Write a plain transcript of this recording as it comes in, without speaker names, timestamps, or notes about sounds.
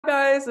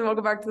Guys, and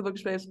welcome back to the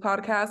Bookspace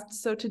podcast.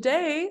 So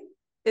today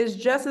is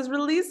Jess's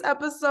release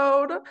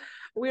episode.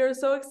 We are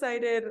so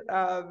excited.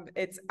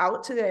 It's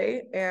out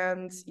today,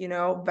 and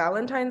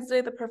Valentine's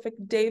Day, the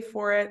perfect day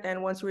for it.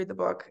 And once you read the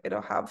book,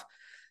 it'll have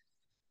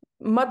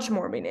much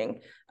more meaning.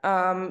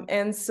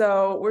 And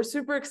so we're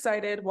super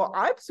excited. Well,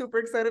 I'm super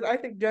excited. I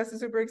think Jess is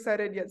super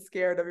excited, yet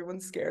scared.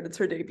 Everyone's scared. It's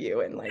her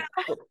debut, and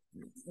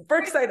we're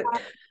excited.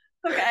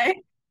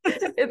 Okay.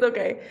 It's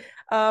okay.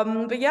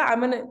 But yeah,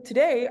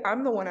 today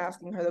I'm the one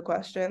asking her the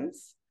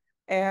questions,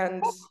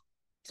 and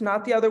it's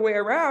not the other way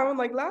around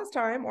like last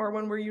time or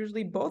when we're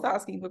usually both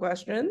asking the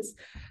questions.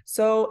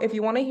 So if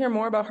you want to hear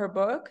more about her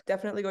book,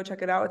 definitely go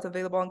check it out. It's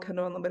available on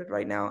Kindle Unlimited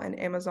right now and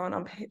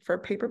Amazon for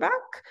paperback.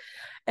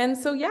 And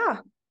so yeah,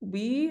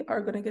 we are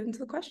going to get into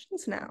the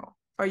questions now.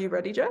 Are you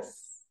ready,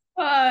 Jess?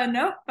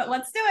 No, but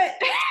let's do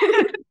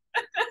it.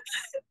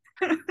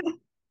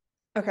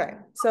 Okay,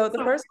 so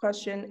the first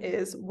question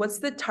is, what's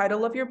the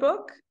title of your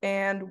book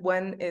and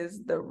when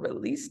is the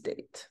release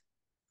date?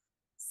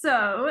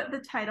 So the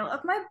title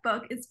of my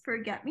book is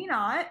Forget Me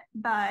Not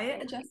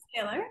by Jess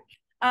Taylor.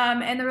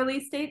 And the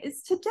release date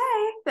is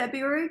today,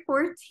 February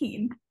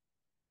 14th.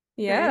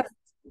 Yeah.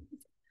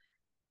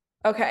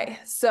 Okay,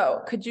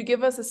 so could you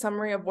give us a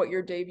summary of what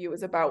your debut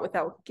is about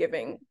without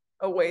giving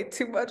away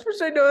too much,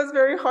 which I know is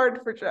very hard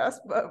for Jess,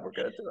 but we're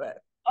gonna do it.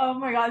 Oh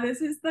my God,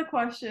 this is the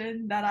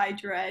question that I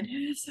dread.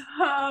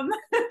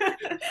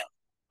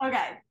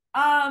 Okay.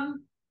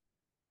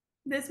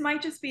 This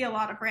might just be a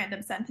lot of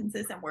random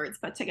sentences and words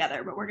put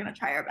together, but we're gonna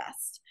try our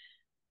best.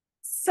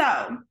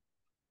 So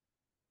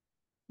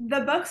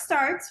the book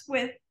starts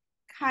with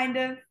kind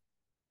of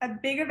a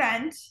big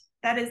event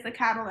that is the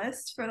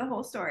catalyst for the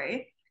whole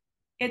story.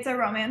 It's a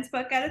romance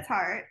book at its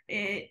heart.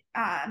 It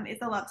is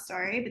a love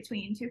story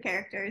between two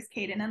characters,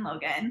 Caden and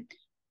Logan.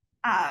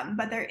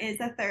 But there is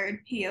a third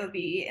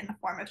POV in the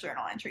form of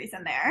journal entries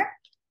in there.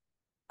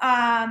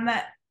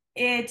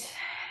 It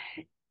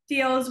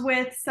deals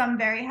with some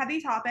very heavy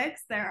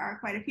topics. There are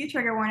quite a few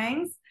trigger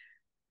warnings.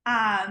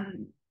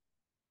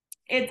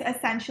 It's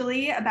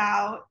essentially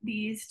about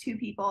these two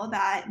people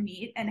that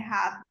meet and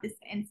have this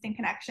instant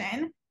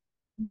connection,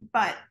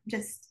 but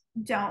just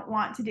don't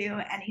want to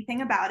do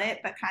anything about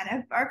it, but kind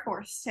of are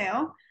forced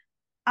to.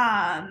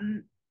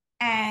 And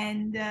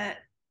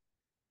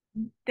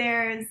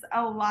there's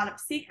a lot of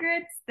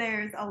secrets,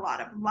 there's a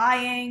lot of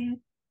lying,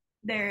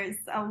 there's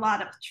a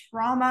lot of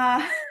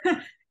trauma,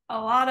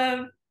 a lot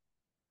of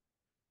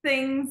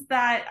things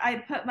that I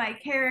put my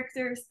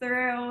characters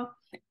through.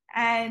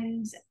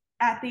 And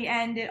at the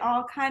end, it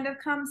all kind of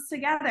comes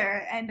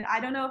together. And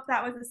I don't know if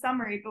that was a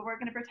summary, but we're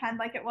going to pretend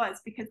like it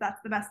was because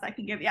that's the best I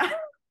can give you.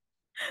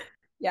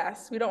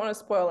 Yes, we don't want to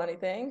spoil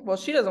anything. Well,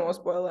 she doesn't want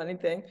to spoil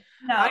anything.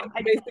 No, I know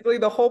basically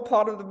the whole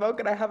plot of the book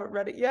and I haven't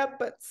read it yet,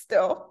 but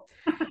still.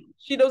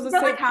 She knows the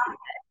same. like half.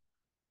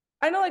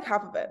 I know like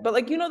half of it, but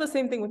the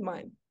same thing with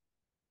mine.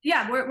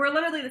 Yeah, we're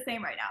literally the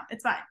same right now.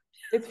 It's fine.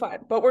 It's fine,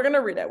 but we're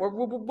gonna read it.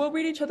 We'll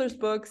read each other's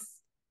books.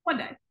 One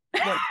day.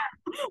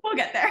 We'll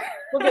get there.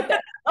 We'll get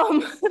there.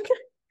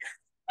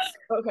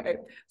 Okay.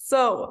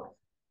 So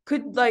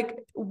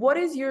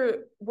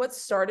what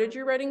started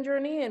your writing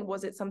journey, and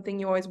was it something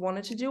you always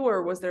wanted to do,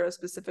 or was there a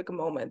specific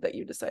moment that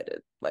you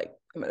decided like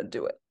I'm gonna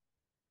do it?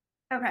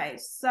 Okay,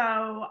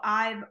 so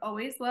I've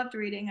always loved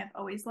reading. I've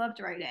always loved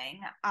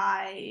writing.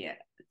 I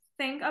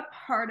think a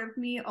part of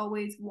me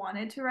always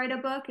wanted to write a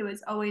book. It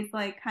was always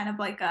like kind of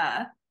like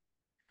a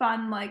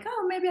fun, like,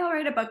 oh, maybe I'll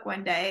write a book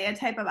one day, a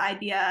type of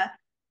idea.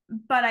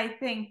 But I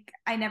think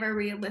I never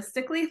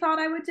realistically thought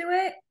I would do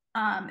it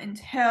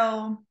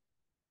until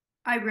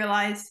I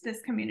realized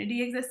this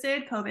community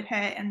existed. COVID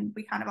hit, and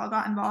we kind of all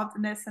got involved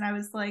in this. And I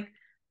was like,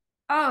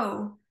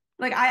 oh,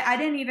 like I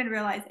didn't even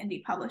realize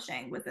indie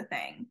publishing was a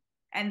thing.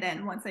 And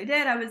then once I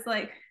did, I was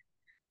like,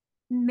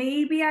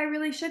 maybe I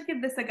really should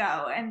give this a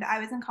go. And I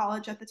was in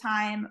college at the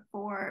time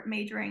for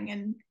majoring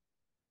in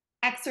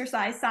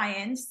exercise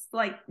science,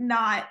 like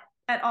not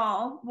at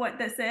all what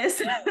this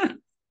is.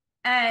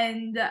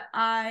 And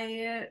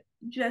I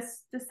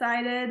just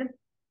decided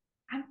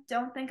I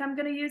don't think I'm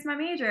going to use my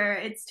major.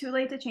 It's too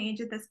late to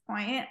change at this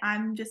point.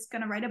 I'm just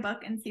going to write a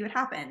book and see what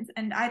happens.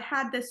 And I'd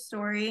had this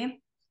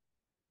story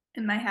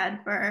in my head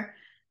for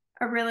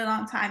a really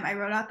long time. I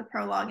wrote out the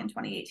prologue in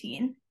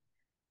 2018.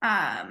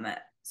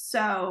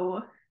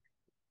 So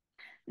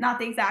not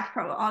the exact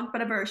prologue,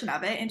 but a version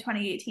of it in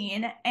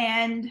 2018.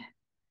 And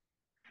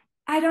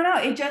I don't know,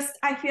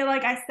 I feel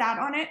like I sat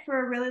on it for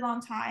a really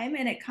long time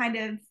and it kind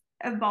of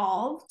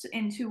evolved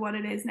into what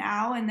it is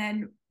now. And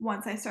then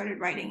once I started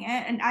writing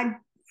it, and I've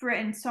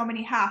written so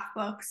many half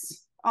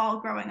books all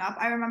growing up.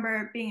 I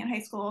remember being in high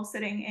school,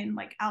 sitting in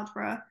like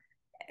algebra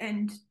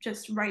and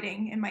just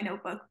writing in my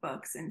notebook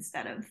books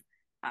instead of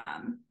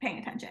paying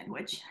attention,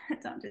 which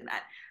don't do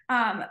that.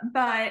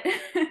 But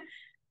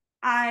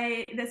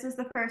this was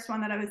the first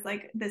one that I was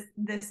like,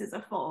 this is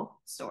a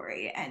full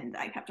story, and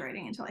I kept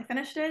writing until I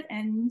finished it,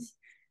 and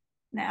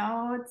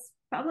now it's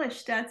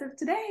published as of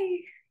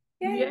today.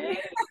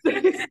 Yay!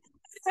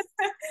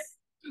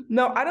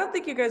 No, I don't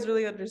think you guys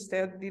really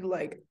understand the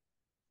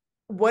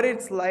what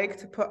it's like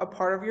to put a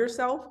part of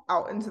yourself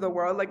out into the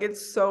world. Like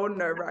it's so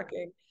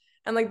nerve-wracking.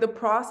 And like the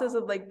process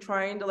of like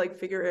trying to like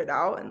figure it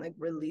out and like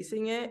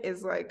releasing it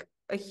is like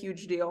a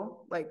huge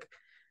deal. Like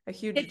a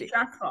huge It's deal.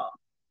 stressful.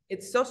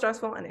 It's so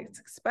stressful and it's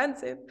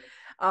expensive.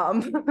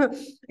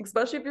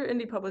 Especially if you're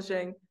indie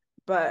publishing,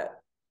 but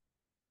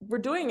we're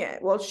doing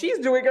it. Well, she's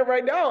doing it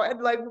right now.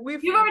 And like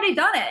You've already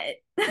done it.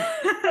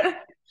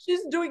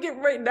 she's doing it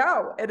right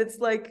now. And it's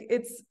like,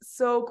 it's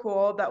so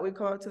cool that we've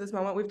come up to this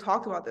moment. We've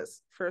talked about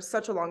this for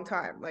such a long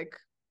time. Like,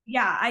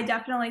 yeah, I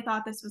definitely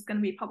thought this was going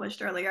to be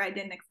published earlier. I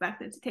didn't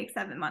expect it to take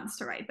 7 months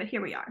to write, but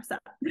here we are. So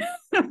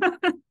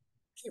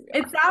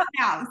it's out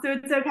now, so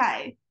it's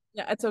okay.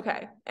 Yeah, it's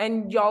okay.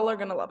 And y'all are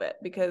gonna love it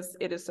because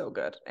it is so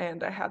good.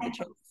 And I had the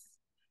chance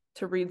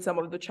to read some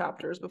of the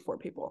chapters before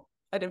people.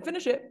 I didn't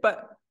finish it,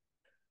 but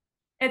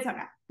it's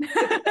okay.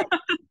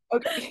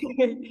 okay.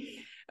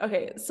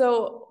 Okay.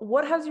 So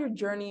what has your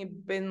journey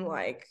been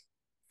like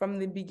from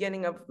the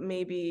beginning of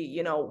maybe,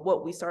 you know,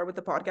 what we started with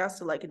the podcast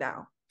to like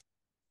now?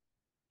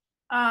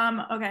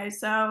 Okay,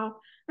 so I'm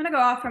gonna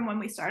go off from when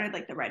we started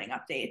like the writing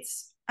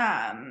updates.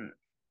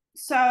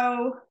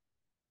 So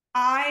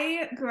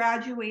I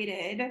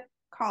graduated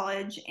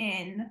college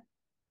in,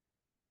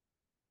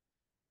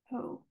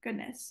 oh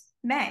goodness,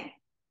 May.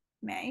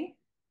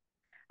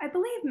 I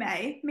believe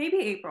May, maybe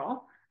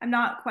April. I'm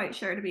not quite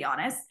sure, to be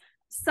honest.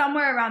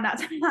 Somewhere around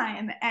that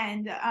time.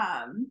 And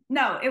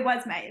no, it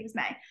was May. It was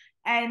May.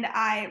 And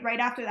I right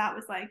after that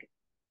was like,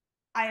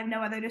 I have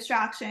no other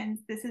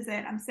distractions. This is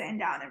it. I'm sitting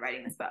down and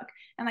writing this book.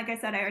 And like I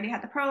said, I already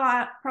had the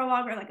prologue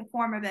or like a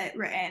form of it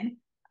written.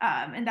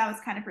 And that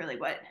was kind of really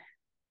what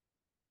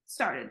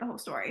started the whole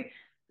story.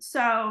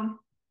 So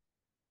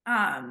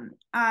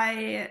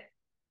I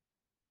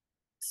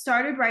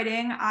started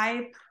writing.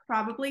 I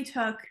probably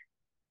took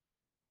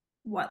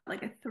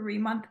like a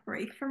 3-month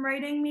break from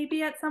writing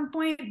maybe at some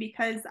point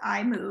because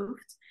I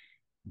moved.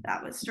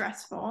 That was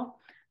stressful.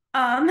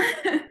 And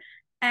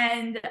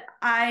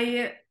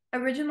I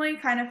originally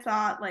kind of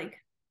thought like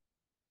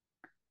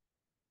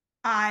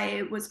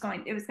it was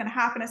going to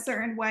happen a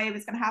certain way, it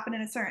was going to happen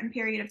in a certain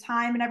period of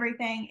time and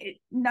everything.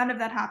 None of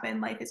that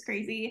happened. Life is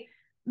crazy.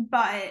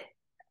 But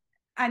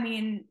I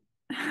mean,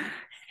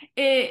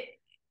 it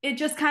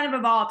just kind of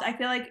evolved. I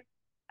feel like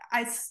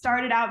I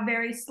started out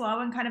very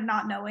slow and kind of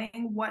not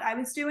knowing what I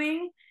was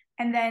doing.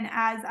 And then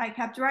as I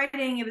kept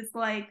writing, it was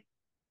like,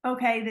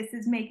 okay, this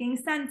is making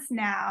sense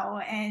now.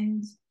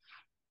 And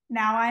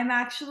now I'm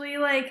actually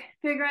like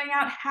figuring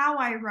out how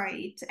I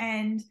write.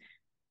 And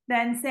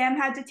then Sam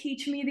had to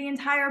teach me the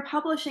entire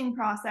publishing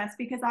process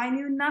because I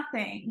knew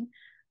nothing.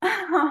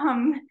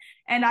 And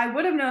I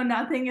would have known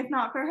nothing if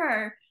not for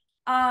her.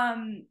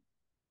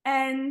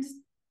 And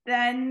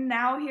then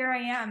now here I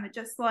am,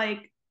 just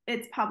like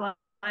it's published.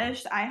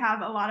 I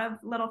have a lot of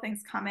little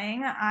things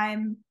coming.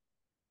 I'm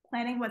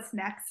planning what's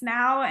next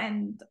now,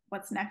 and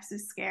what's next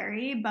is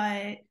scary,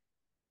 but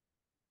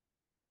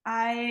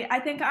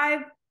I think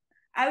I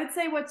would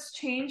say what's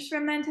changed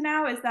from then to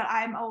now is that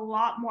I'm a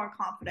lot more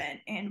confident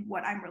in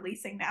what I'm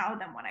releasing now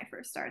than when I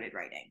first started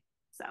writing.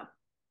 So,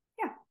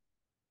 yeah.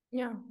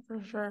 Yeah,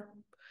 for sure.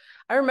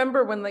 I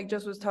remember when like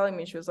Jess was telling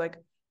me, she was like,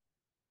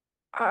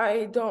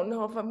 I don't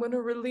know if I'm going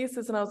to release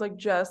this. And I was like,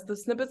 Jess, the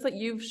snippets that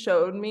you've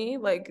showed me,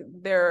 like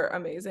they're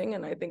amazing.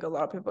 And I think a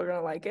lot of people are going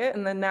to like it.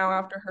 And then now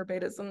after her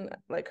betas and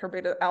like her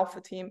beta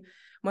alpha team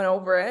went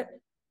over it,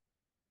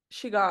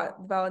 she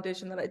got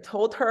validation that I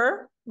told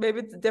her. Maybe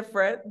it's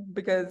different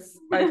because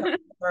I told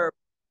her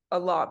a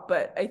lot,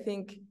 but I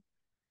think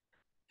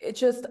it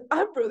just,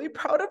 I'm really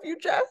proud of you,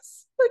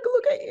 Jess. Like,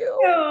 look at you.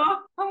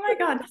 Oh my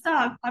God,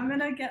 stop. I'm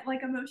going to get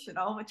like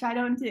emotional, which I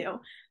don't do.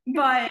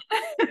 But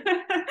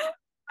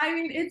I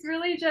mean, it's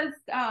really just,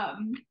 I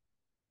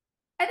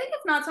think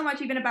it's not so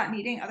much even about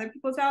needing other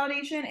people's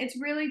validation.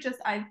 It's really just,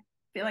 I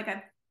feel like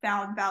I've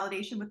found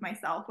validation with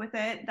myself with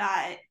it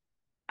that,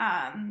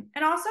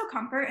 and also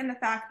comfort in the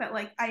fact that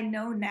like, I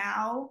know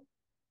now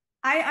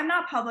I'm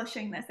not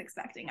publishing this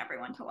expecting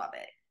everyone to love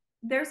it.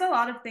 There's a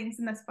lot of things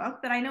in this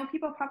book that I know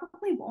people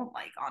probably won't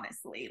like,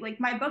 honestly. Like,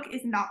 my book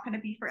is not going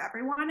to be for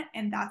everyone,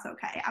 and that's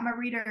okay. I'm a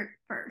reader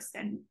first,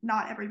 and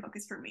not every book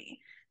is for me.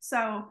 So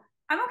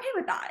I'm okay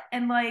with that.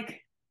 And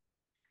like,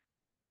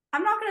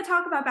 I'm not going to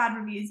talk about bad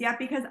reviews yet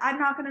because I'm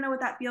not going to know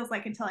what that feels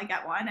like until I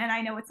get one, and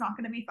I know it's not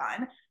going to be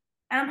fun.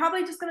 And I'm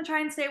probably just going to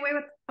try and stay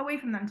away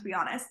from them, to be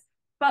honest.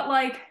 But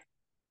like,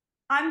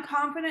 I'm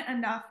confident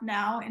enough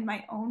now in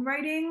my own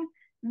writing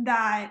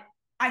that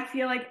I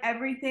feel like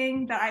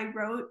everything that I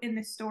wrote in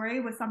this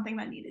story was something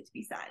that needed to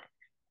be said.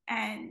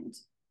 And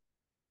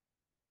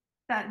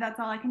that's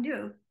all I can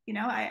do. You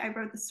know, I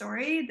wrote the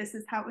story. This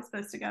is how it was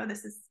supposed to go.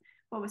 This is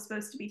what was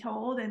supposed to be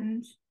told.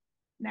 And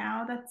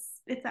now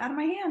it's out of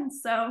my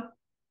hands. So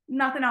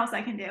nothing else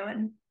I can do.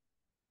 And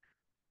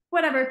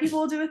whatever, people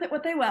will do with it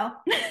what they will.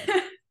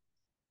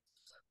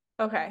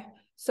 Okay.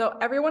 So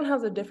everyone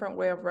has a different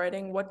way of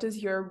writing. What does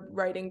your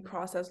writing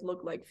process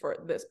look like for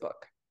this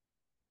book?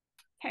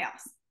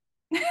 Chaos.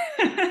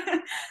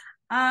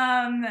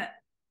 um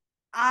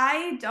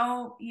I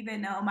don't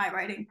even know my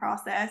writing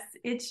process.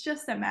 It's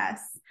just a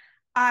mess.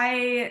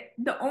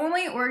 The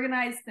only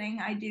organized thing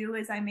I do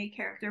is I make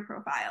character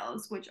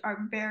profiles, which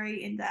are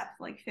very in depth,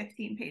 like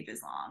 15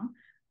 pages long.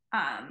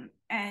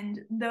 And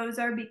those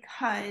are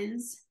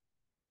because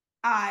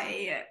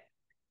I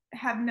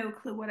have no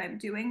clue what I'm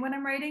doing when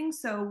I'm writing.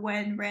 So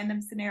when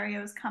random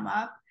scenarios come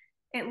up,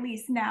 at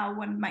least now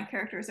when my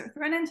characters are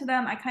thrown into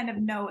them, I kind of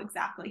know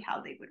exactly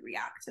how they would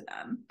react to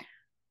them.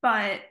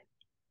 But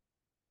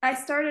I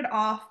started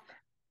off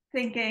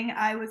thinking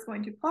I was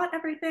going to plot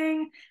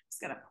everything, I was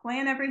going to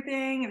plan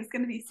everything, it was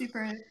going to be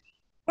super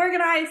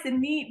organized and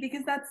neat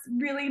because that's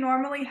really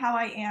normally how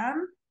I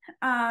am.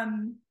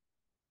 Um,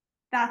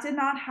 that did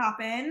not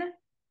happen.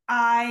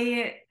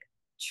 I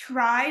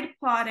tried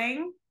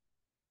plotting,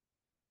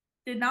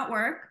 did not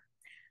work.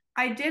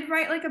 I did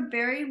write like a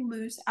very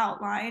loose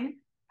outline.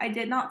 I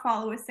did not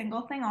follow a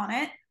single thing on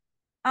it.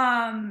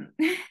 Um,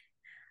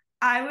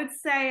 I would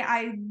say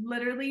I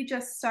literally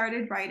just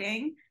started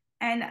writing,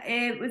 and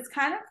it was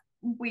kind of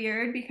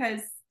weird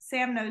because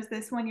Sam knows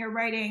this when you're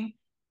writing,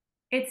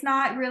 it's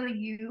not really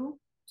you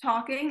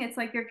talking, it's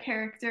like your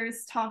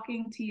characters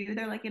talking to you.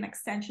 They're like an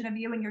extension of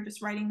you, and you're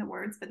just writing the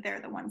words, but they're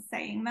the ones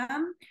saying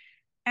them.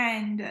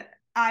 And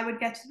I would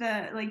get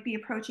to be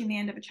approaching the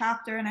end of a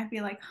chapter, and I'd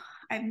be like,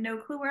 I have no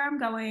clue where I'm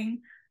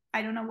going.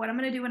 I don't know what I'm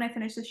going to do when I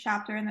finish this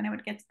chapter. And then I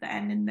would get to the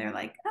end, and they're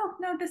like, oh,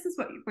 no, this is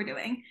what we're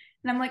doing.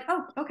 And I'm like,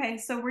 oh, okay,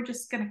 so we're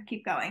just going to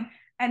keep going.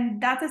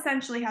 And that's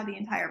essentially how the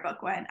entire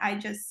book went. I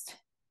just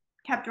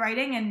kept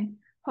writing and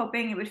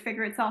hoping it would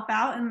figure itself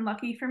out. And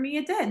lucky for me,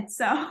 it did.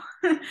 So,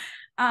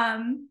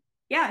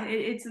 yeah,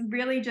 it's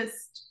really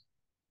just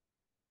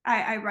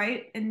I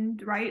write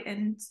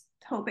and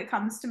hope it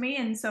comes to me.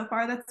 And so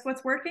far, that's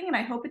what's working. And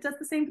I hope it does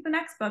the same for the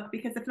next book,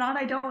 because if not,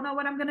 I don't know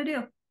what I'm going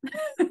to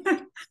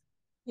do.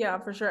 Yeah,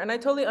 for sure. And I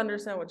totally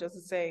understand what Jess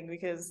is saying,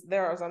 because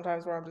there are some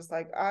times where I'm just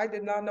like, I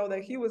did not know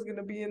that he was going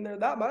to be in there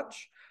that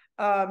much.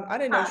 I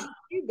didn't know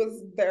she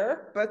was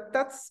there, but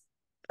that's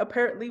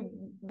apparently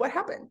what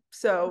happened. Yeah,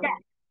 So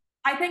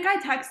I think I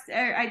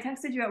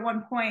texted you at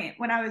one point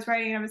when I was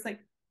writing. I was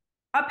like,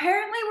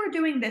 apparently we're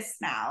doing this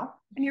now.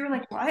 And you were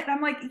like, what? And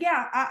I'm like,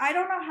 yeah, I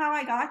don't know how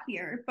I got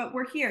here, but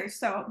we're here.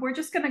 So we're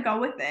just going to go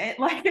with it.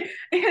 Like,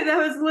 that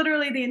was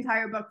literally the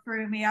entire book for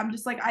me. I'm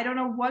just like, I don't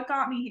know what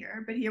got me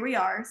here, but here we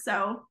are.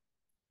 So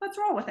let's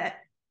roll with it.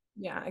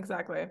 yeah,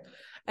 exactly.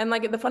 And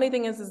like the funny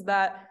thing is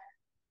that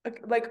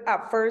like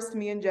at first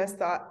me and Jess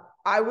thought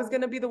I was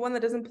gonna be the one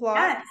that doesn't plot,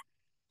 Yes.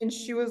 and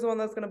she was the one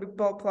that's gonna be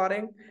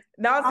plotting.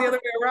 Now it's the other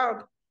way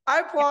around.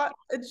 I plot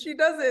and she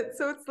does it.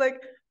 So it's like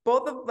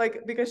both of like,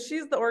 because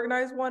she's the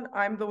organized one,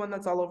 I'm the one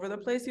that's all over the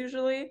place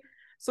usually.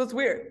 So it's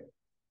weird.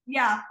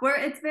 Yeah, where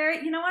it's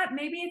very, you know what?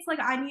 Maybe it's like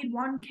I need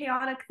one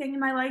chaotic thing in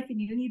my life and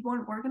you need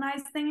one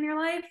organized thing in your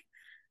life.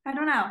 I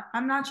don't know.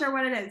 I'm not sure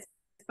what it is,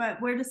 but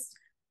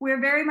we're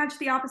very much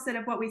the opposite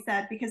of what we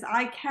said, because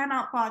I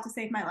cannot plot to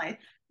save my life.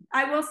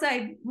 I will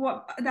say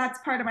what that's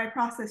part of my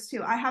process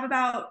too. I have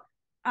about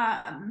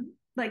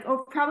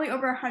probably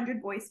over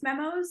 100 voice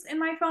memos in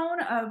my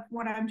phone of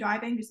when I'm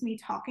driving, just me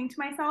talking to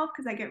myself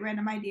because I get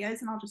random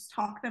ideas and I'll just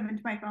talk them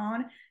into my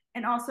phone.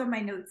 And also my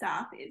notes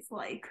app is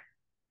like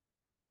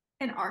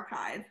an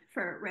archive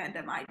for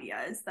random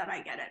ideas that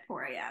I get at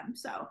 4 a.m.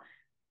 So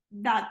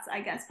that's,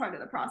 I guess, part of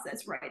the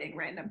process, writing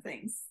random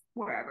things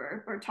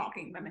wherever, or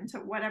talking them into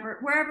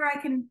wherever I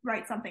can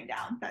write something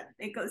down that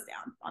it goes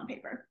down on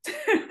paper.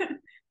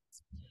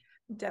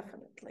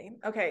 Definitely.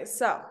 Okay,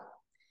 so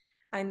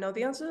I know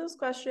the answer to this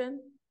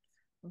question,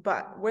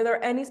 but were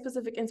there any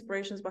specific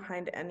inspirations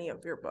behind any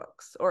of your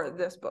books, or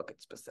this book in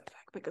specific?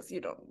 Because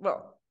you don't,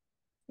 well,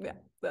 yeah,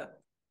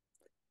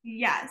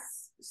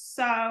 Yes.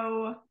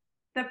 So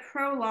the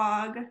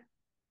prologue, did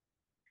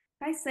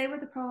I say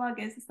what the prologue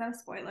is? Is that a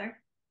spoiler?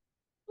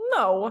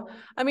 no.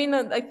 I mean,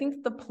 I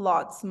think the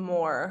plot's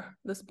more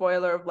the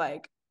spoiler of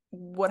like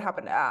what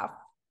happened after.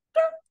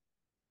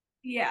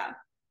 Yeah.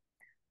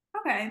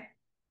 Okay.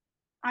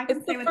 I It's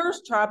can say the what.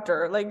 first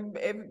chapter. Like,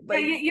 if Yeah,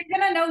 like you're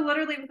gonna know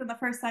literally within the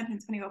first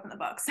sentence when you open the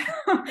books.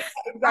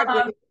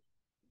 exactly.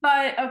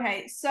 But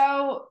okay,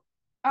 so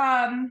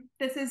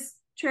this is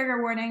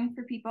trigger warning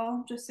for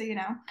people, just so you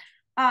know.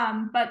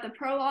 But the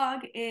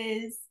prologue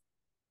is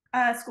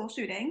a school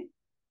shooting.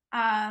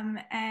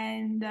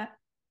 And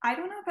I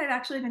don't know if I've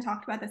actually even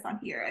talked about this on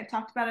here. I've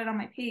talked about it on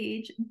my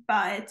page,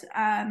 but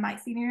my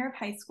senior year of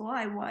high school,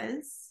 I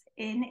was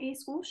in a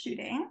school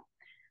shooting.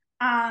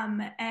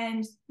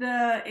 And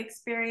the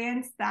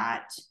experience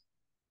that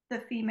the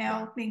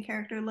female main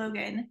character,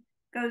 Logan,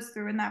 goes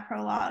through in that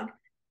prologue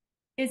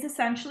is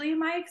essentially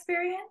my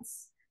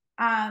experience.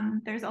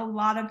 There's a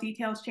lot of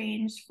details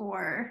changed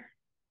for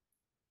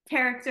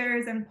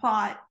characters and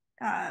plot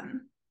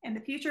in the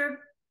future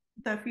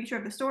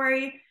of the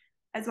story,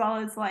 as well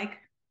as like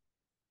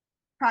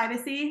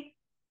privacy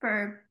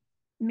for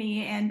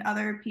me and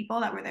other people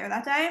that were there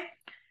that day.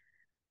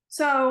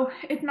 So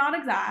it's not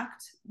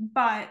exact,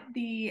 but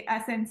the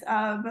essence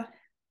of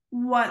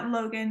what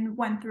Logan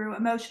went through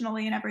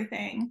emotionally and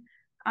everything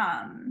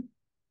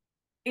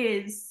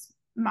is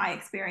my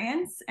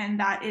experience, and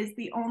that is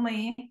the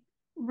only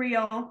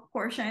real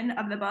portion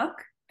of the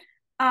book.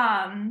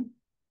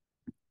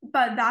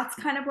 But that's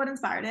kind of what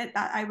inspired it.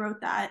 That I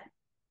wrote that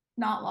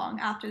not long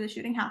after the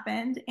shooting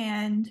happened,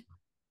 and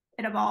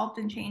it evolved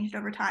and changed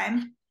over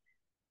time.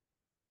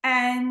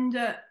 And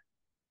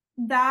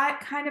that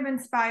kind of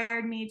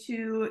inspired me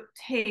to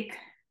take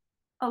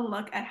a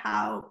look at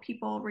how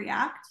people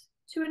react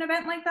to an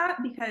event like that,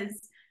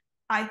 because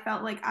I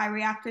felt like I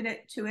reacted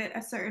to it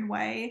a certain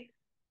way.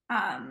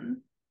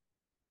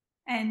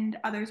 And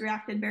others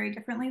reacted very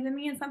differently than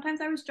me. And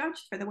sometimes I was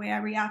judged for the way I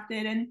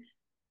reacted, and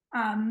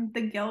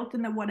the guilt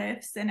and the what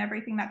ifs and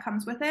everything that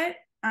comes with it.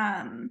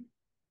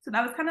 So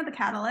that was kind of the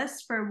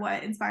catalyst for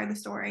what inspired the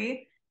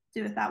story.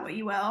 Do with that what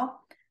you will.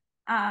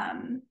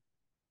 And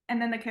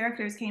then the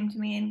characters came to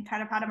me and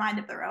kind of had a mind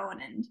of their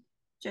own and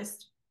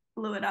just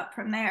blew it up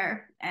from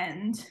there.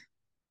 And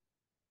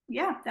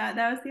yeah, that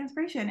was the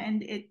inspiration.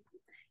 And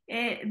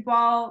it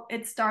while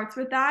it starts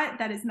with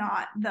that is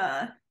not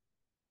the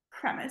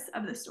premise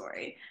of the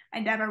story. I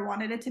never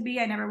wanted it to be.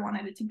 I never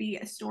wanted it to be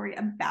a story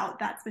about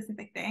that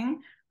specific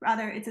thing.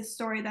 Rather, it's a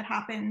story that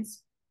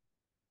happens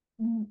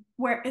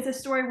where it's a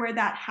story where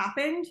that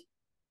happened,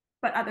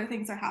 but other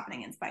things are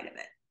happening in spite of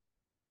it.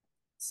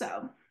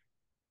 So,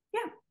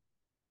 yeah,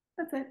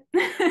 that's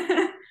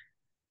it.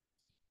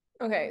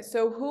 Okay,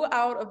 so who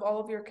out of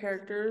all of your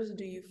characters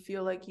do you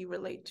feel like you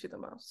relate to the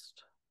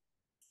most?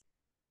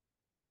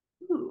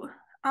 Ooh,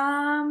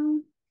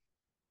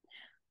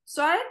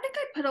 so I think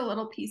I put a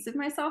little piece of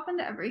myself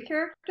into every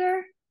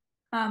character,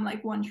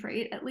 like one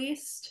trait at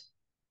least.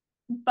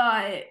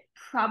 But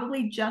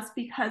probably just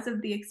because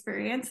of the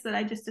experience that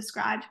I just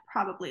described,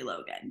 probably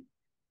Logan.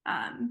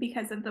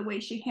 Because of the way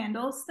she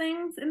handles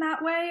things in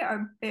that way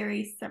are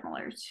very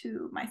similar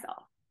to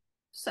myself.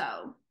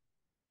 So,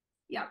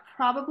 yeah,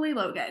 probably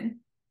Logan,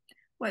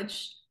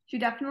 which she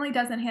definitely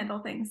doesn't handle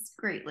things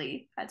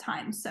greatly at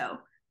times. So,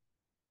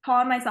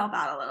 calling myself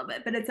out a little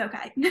bit, but it's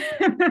okay.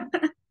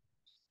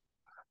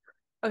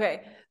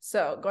 Okay,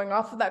 so going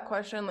off of that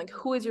question, like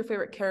who is your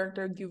favorite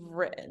character you've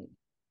written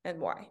and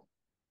why?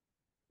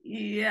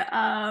 Yeah,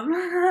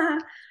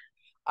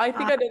 I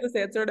think I know this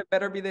answer, and it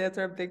better be the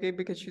answer I'm thinking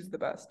because she's the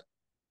best.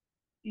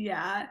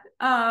 yeah.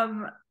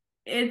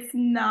 It's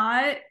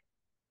not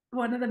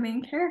one of the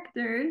main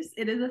characters.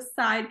 It is a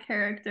side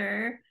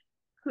character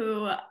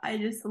who I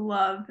just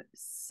love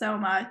so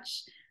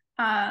much.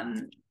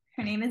 Her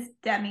name is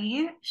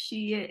Demi.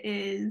 She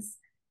is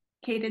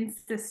Caden's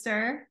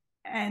sister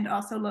and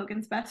also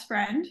Logan's best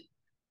friend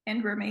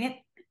and roommate.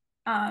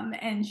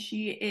 And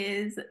she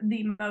is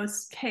the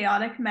most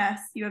chaotic mess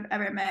you have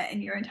ever met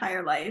in your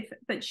entire life,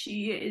 but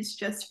she is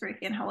just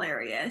freaking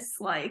hilarious.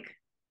 Like,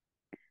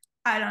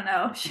 I don't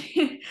know.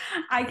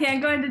 I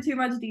can't go into too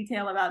much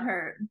detail about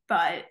her,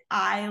 but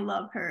I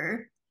love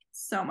her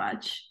so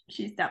much.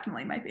 She's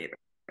definitely my favorite.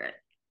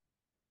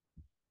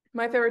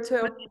 My favorite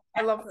too.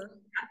 I love her.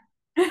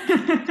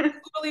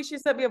 Literally, she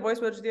sent me a voice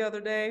message the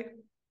other day,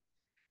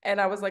 and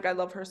I was like, I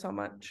love her so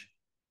much.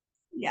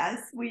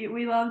 Yes,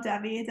 we love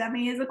Demi.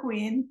 Demi is a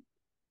queen.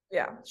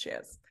 Yeah, she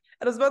is.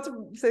 And I was about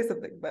to say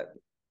something, but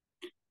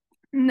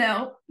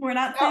No, we're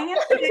not no, saying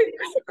anything.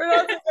 we're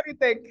not saying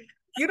anything.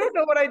 You don't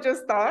know what I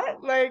just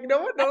thought. Like, no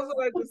one knows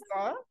what I just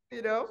thought,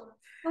 you know?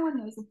 No one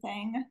knows a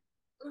thing.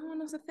 No one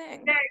knows a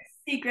thing. Very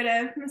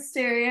secretive,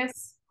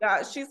 mysterious.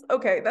 Yeah, she's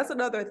okay. That's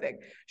another thing.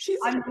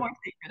 I'm more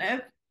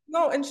secretive.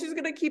 No, and she's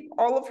gonna keep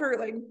all of her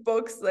like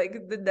books,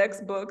 like the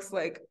next books,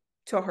 like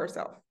to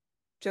herself.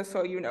 Just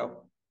so you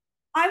know.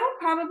 I will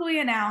probably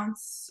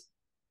announce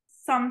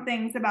some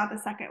things about the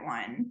second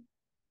one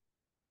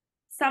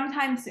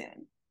sometime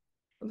soon.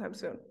 Sometime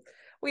soon.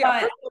 Well,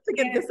 yeah, But first we have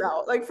to get this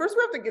out. Like, first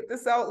we have to get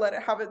this out, let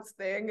it have its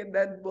thing, and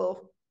then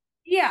we'll.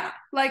 yeah,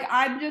 like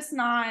I'm just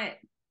not.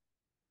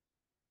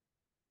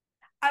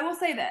 I will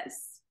say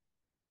this.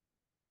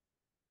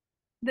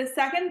 The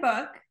second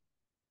book,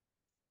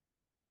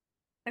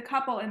 the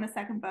couple in the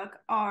second book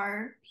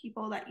are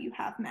people that you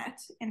have met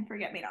in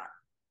Forget Me Not.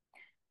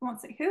 I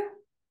won't say who.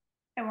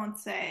 I won't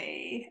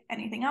say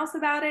anything else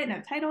about it,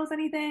 no titles,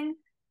 anything.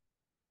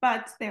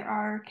 But there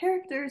are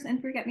characters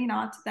in Forget Me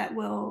Not that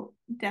will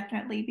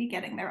definitely be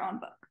getting their own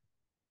book.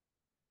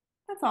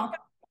 That's all.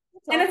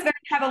 And it's very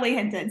heavily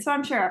hinted, so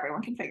I'm sure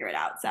everyone can figure it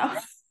out. So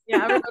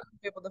yeah, everyone will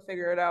be able to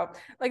figure it out.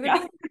 Like the yeah.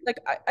 thing, like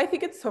I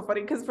think it's so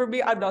funny because for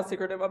me, I'm not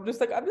secretive. I'm just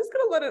like I'm just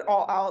gonna let it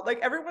all out. Like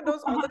everyone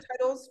knows all the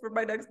titles for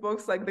my next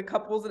books, like the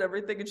couples and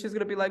everything, and she's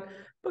gonna be like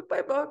book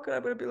by book, and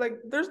I'm gonna be like,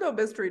 there's no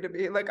mystery to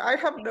me. Like I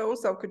have no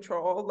self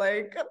control.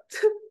 Like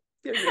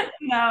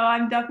no,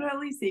 I'm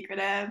definitely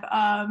secretive.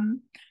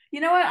 You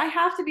know what? I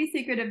have to be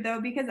secretive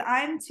though because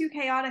I'm too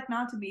chaotic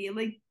not to be.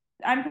 Like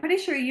I'm pretty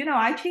sure you know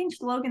I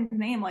changed Logan's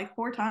name like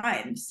 4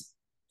 times.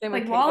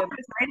 Like while I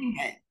was writing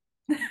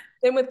it.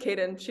 Same with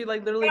Caden. She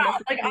like literally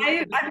like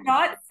I'm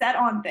not set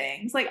on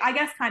things. Like I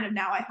guess kind of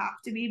now I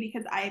have to be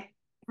because I've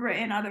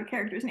written other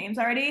characters' names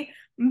already.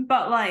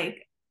 But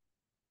like,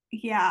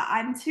 yeah,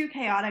 I'm too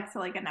chaotic to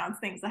like announce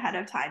things ahead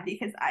of time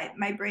because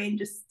my brain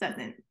just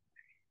doesn't.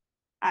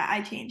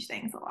 I change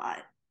things a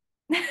lot.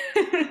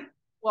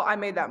 Well, I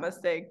made that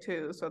mistake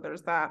too, so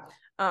there's that.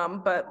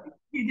 But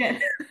You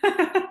did.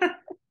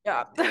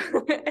 yeah.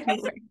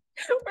 Anyway,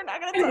 we're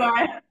not gonna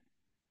talk.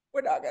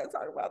 We're not gonna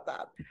talk about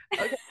that.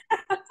 Okay.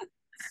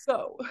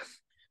 So,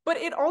 but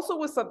it also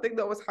was something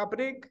that was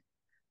happening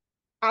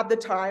at the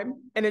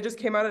time, and it just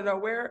came out of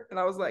nowhere, and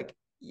I was like,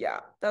 yeah,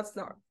 that's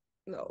not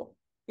no,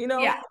 you know?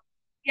 Yeah.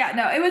 Yeah,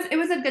 no, it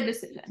was a good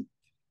decision.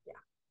 Yeah.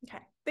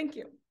 Okay. Thank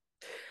you.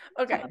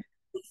 Okay.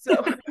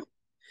 So,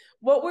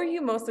 what were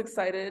you most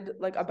excited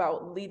like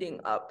about leading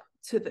up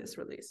to this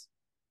release?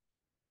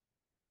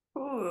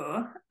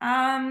 Ooh.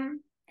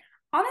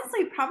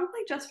 Honestly, probably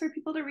just for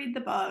people to read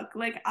the book.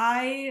 Like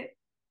I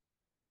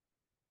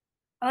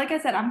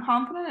said, I'm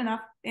confident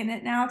enough in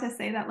it now to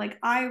say that like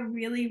I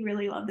really,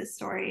 really love this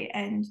story,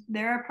 and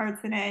there are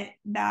parts in it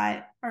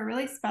that are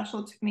really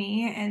special to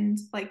me and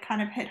like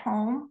kind of hit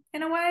home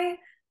in a way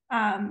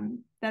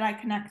that I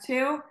connect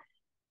to.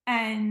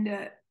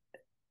 And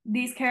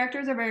these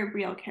characters are very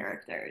real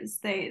characters.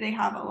 They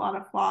have a lot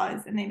of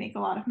flaws and they make a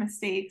lot of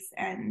mistakes,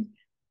 and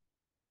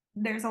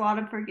there's a lot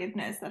of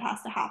forgiveness that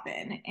has to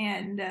happen.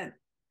 And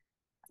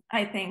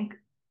I think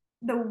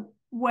the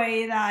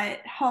way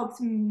that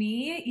helped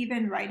me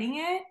even writing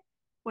it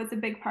was a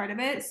big part of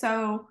it.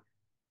 So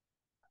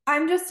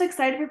I'm just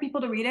excited for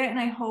people to read it, and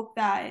I hope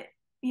that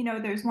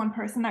there's one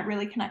person that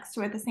really connects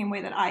to it the same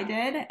way that I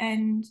did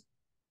and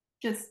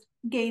just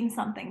gain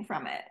something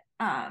from it.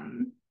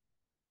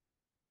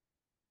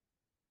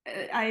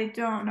 I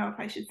don't know if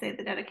I should say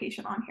the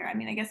dedication on here. I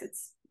mean, I guess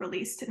it's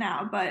released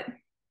now, but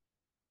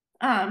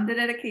the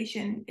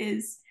dedication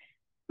is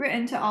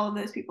written to all of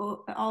those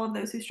people, all of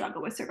those who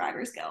struggle with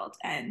survivor's guilt.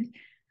 And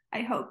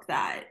I hope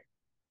that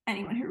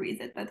anyone who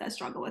reads it that does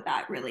struggle with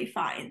that really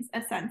finds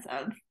a sense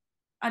of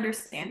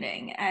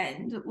understanding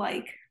and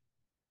like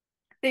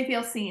they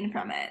feel seen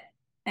from it.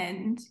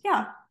 And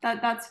yeah,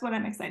 that's what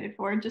I'm excited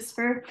for, just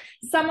for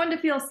someone to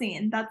feel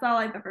seen. That's all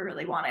I've ever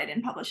really wanted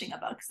in publishing a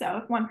book.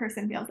 So if one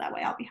person feels that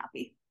way, I'll be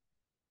happy.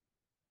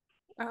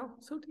 Oh,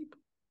 so deep.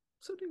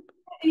 So deep.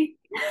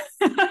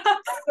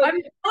 I'm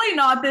really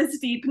not this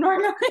deep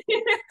normally.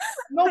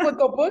 No, but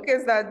the book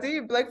is that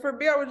deep. Like for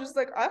me, I was just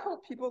like, I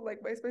hope people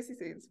like my spicy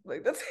scenes.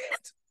 Like that's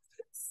it.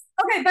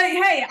 Okay, but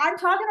hey, I'm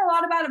talking a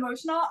lot about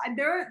emotional.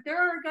 There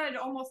are good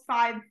almost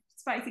 5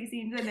 spicy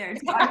scenes in there.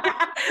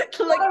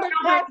 So like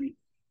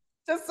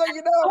just so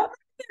you know.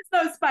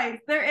 There's no spice.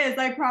 There is,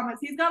 I promise.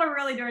 He's got a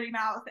really dirty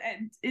mouth,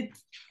 and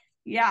it's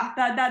yeah,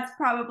 that's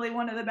probably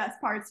one of the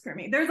best parts for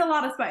me. There's a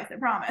lot of spice, I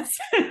promise.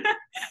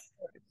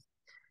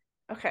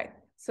 Okay,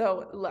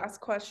 so last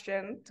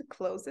question to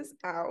close this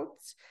out.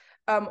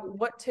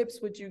 What tips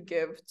would you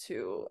give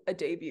to a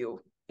debut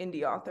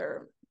indie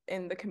author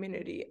in the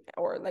community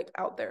or like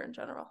out there in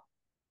general?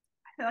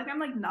 I feel like I'm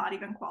like not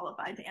even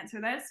qualified to answer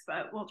this,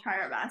 but we'll try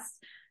our best.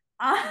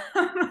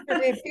 Your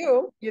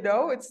debut,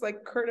 it's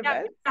like current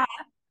event.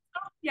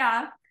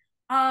 Yeah.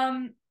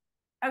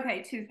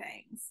 Okay, 2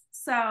 things.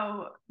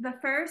 So the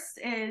first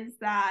is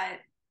that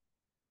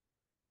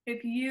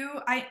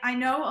I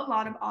know a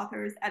lot of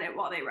authors edit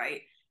while they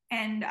write,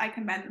 and I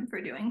commend them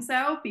for doing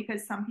so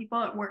because some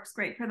people it works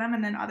great for them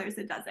and then others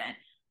it doesn't.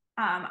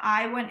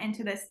 I went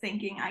into this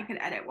thinking I could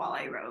edit while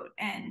I wrote,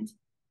 and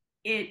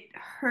it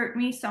hurt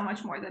me so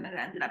much more than it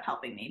ended up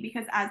helping me,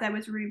 because as I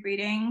was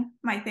rereading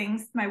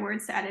my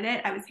words to edit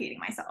it, I was hating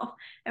myself.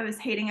 I was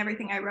hating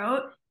everything I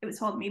wrote. It was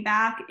holding me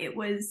back. It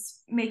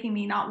was making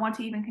me not want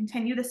to even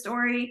continue the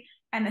story.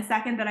 And the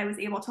second that I was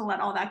able to let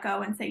all that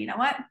go and say, you know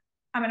what,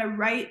 I'm going to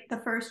write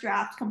the first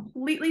draft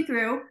completely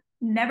through,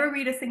 never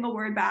read a single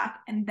word back,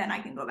 and then I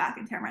can go back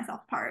and tear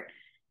myself apart.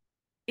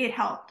 It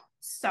helped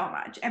so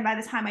much. And by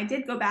the time I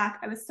did go back,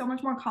 I was so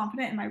much more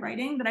confident in my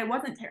writing that I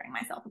wasn't tearing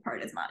myself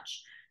apart as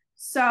much.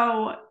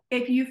 So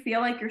if you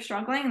feel like you're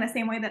struggling in the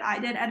same way that I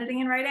did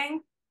editing and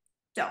writing,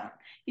 don't.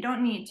 You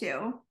don't need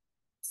to.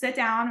 Sit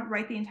down,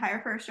 write the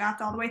entire first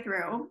draft all the way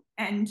through,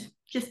 and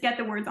just get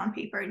the words on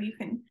paper, and you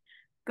can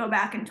go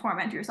back and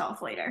torment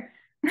yourself later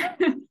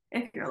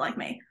if you're like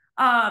me.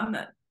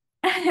 And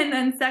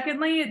then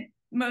secondly,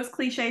 most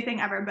cliche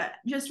thing ever, but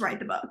just write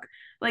the book.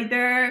 Like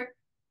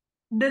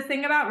the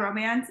thing about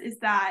romance is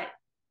that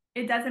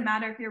it doesn't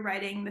matter if you're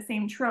writing the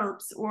same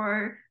tropes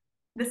or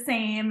the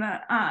same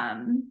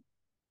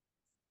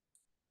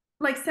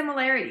like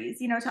similarities,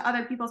 to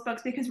other people's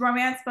books, because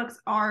romance books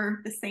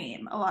are the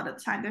same a lot of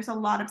the time. There's a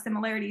lot of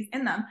similarities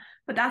in them,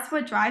 but that's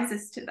what drives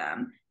us to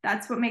them.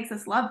 That's what makes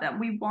us love them.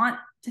 We want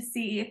to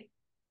see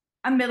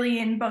a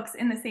million books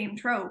in the same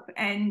trope,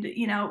 and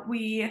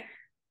we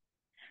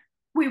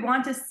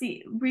want to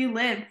see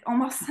relive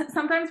almost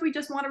sometimes we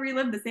just want to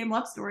relive the same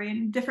love story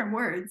in different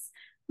words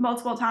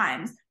multiple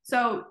times.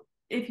 So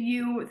if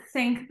you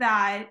think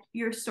that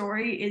your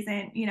story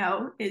isn't,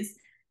 is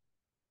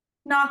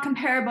not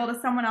comparable to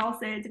someone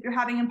else's, if you're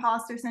having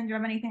imposter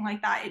syndrome, anything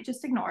like that,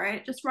 just ignore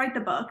it. Just write the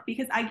book,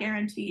 because I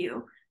guarantee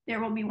you there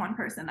will be one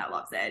person that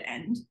loves it.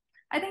 And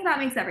I think that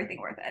makes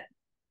everything worth it.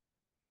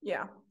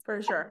 Yeah,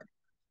 for sure.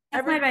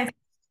 That's my advice.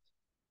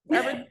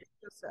 Everything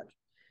you just said.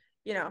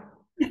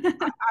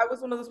 I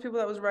was one of those people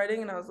that was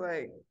writing and I was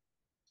like,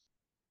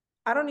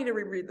 I don't need to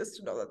reread this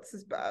to know that this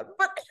is bad,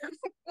 but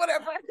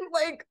whatever.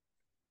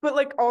 But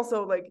like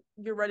also like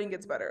your writing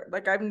gets better.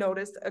 Like I've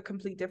noticed a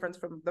complete difference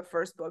from the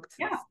first book to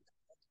Yeah.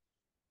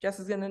 Jess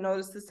is gonna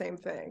notice the same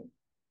thing.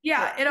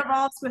 Yeah, it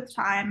evolves with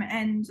time.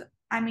 And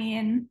I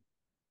mean,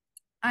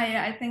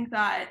 I think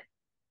that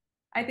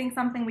I think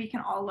something we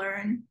can all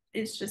learn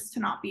is just to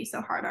not be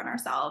so hard on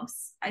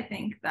ourselves. I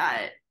think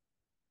that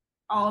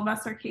all of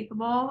us are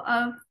capable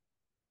of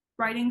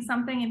writing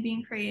something and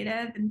being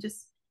creative, and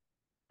just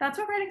that's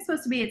what writing's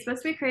supposed to be. It's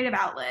supposed to be a creative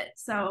outlet.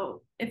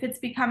 So if it's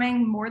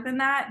becoming more than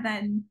that,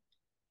 then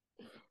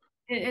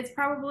it's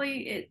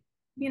probably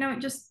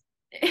just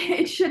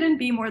it shouldn't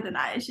be more than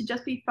that. It should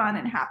just be fun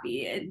and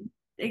happy, and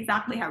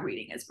exactly how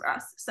reading is for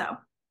us. So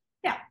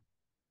yeah.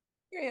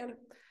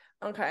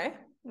 Okay.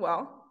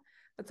 Well,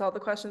 that's all the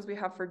questions we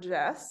have for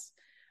Jess.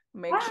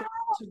 Make Wow, sure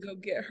to go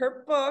get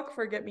her book,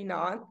 Forget Me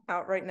Not,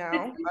 out right now.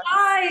 it's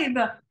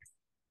live.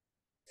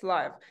 It's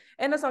live.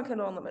 And it's on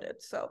Kindle Unlimited,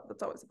 so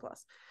that's always a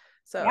plus.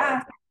 So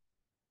Yeah,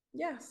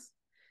 yes,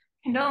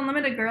 Kindle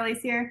Unlimited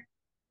girlies here.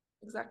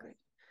 exactly.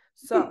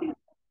 So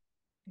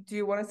do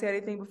you want to say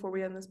anything before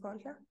we end this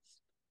podcast?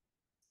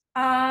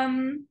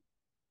 um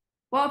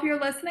well, if you're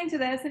listening to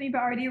this and you've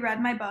already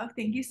read my book,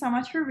 thank you so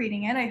much for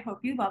reading it. I hope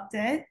you loved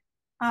it.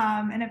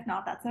 And if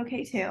not, that's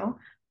okay too.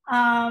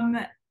 Um,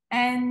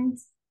 and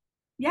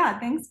yeah,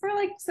 thanks for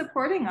like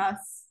supporting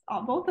us,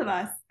 both of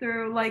us,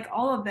 through like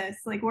all of this.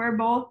 Like we're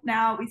both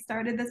now, we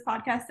started this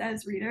podcast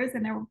as readers,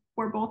 and now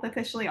we're both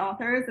officially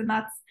authors, and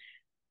that's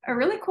a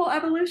really cool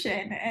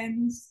evolution.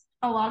 And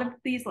a lot of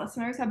these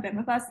listeners have been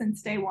with us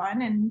since day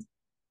one, and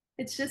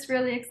it's just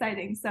really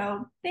exciting.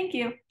 So thank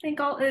you. Thank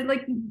all,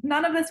 like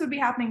none of this would be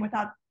happening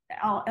without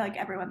all, like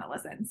everyone that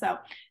listens. So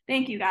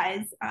thank you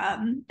guys.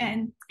 And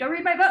go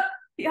read my book.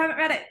 If you haven't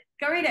read it,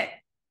 go read it.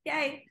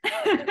 Yay.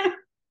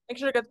 Make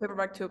sure to get the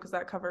paperback too, because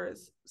that cover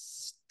is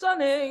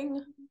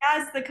stunning.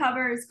 Yes, the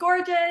cover is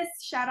gorgeous.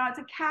 Shout out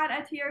to Kat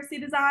at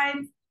TRC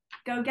Designs.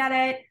 Go get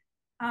it.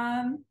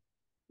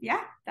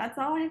 Yeah, that's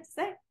all I have to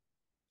say.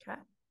 Okay.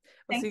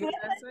 We'll see you guys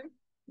next time.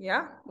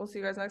 Yeah, we'll see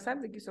you guys next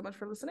time. Thank you so much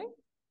for listening.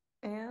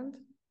 And